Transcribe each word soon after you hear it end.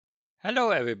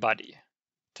Hello everybody!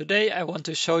 Today I want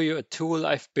to show you a tool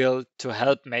I've built to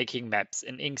help making maps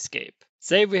in Inkscape.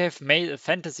 Say we have made a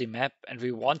fantasy map and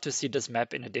we want to see this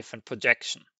map in a different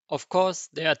projection. Of course,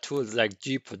 there are tools like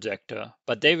Ink Projector,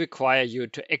 but they require you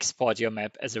to export your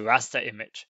map as a raster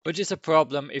image, which is a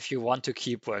problem if you want to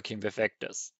keep working with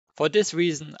vectors. For this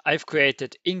reason, I've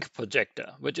created Ink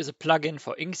Projector, which is a plugin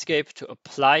for Inkscape to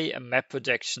apply a map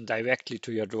projection directly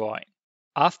to your drawing.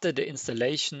 After the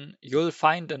installation, you'll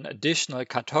find an additional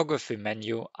cartography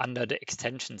menu under the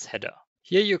extensions header.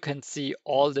 Here you can see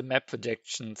all the map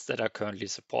projections that are currently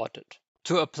supported.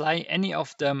 To apply any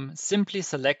of them, simply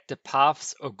select the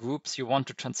paths or groups you want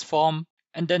to transform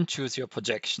and then choose your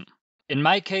projection. In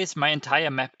my case, my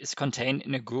entire map is contained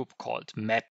in a group called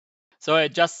Map, so I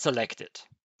just select it.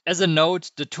 As a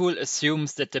note, the tool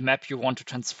assumes that the map you want to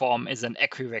transform is an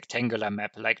equirectangular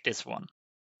map like this one.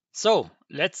 So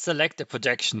let's select the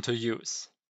projection to use.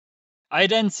 I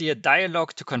then see a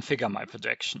dialog to configure my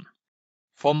projection.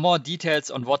 For more details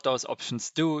on what those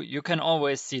options do, you can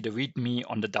always see the README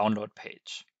on the download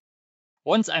page.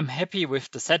 Once I'm happy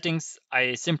with the settings,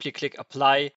 I simply click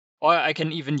Apply, or I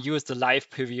can even use the live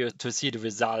preview to see the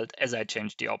result as I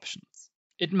change the options.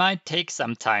 It might take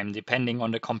some time depending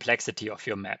on the complexity of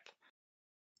your map.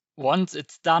 Once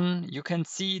it's done, you can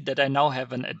see that I now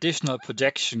have an additional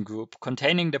projection group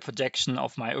containing the projection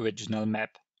of my original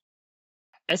map.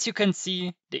 As you can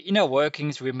see, the inner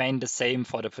workings remain the same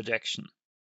for the projection.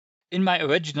 In my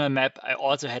original map, I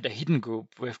also had a hidden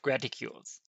group with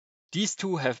graticules. These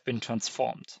two have been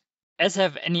transformed, as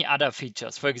have any other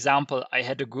features. For example, I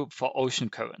had a group for ocean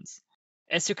currents.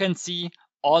 As you can see,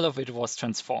 all of it was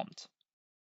transformed.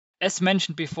 As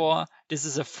mentioned before, this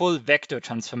is a full vector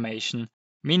transformation,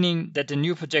 meaning that the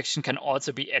new projection can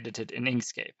also be edited in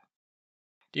Inkscape.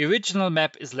 The original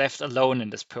map is left alone in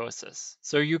this process,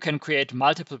 so you can create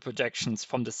multiple projections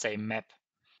from the same map.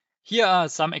 Here are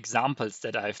some examples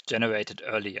that I've generated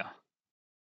earlier.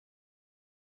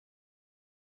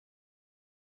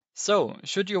 So,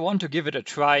 should you want to give it a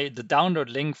try, the download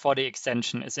link for the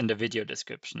extension is in the video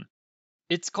description.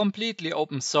 It's completely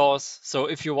open source, so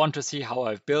if you want to see how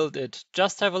I've built it,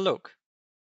 just have a look.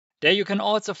 There you can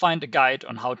also find a guide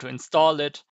on how to install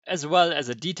it, as well as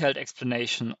a detailed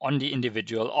explanation on the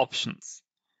individual options.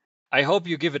 I hope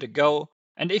you give it a go,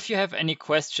 and if you have any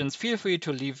questions, feel free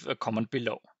to leave a comment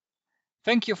below.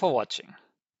 Thank you for watching.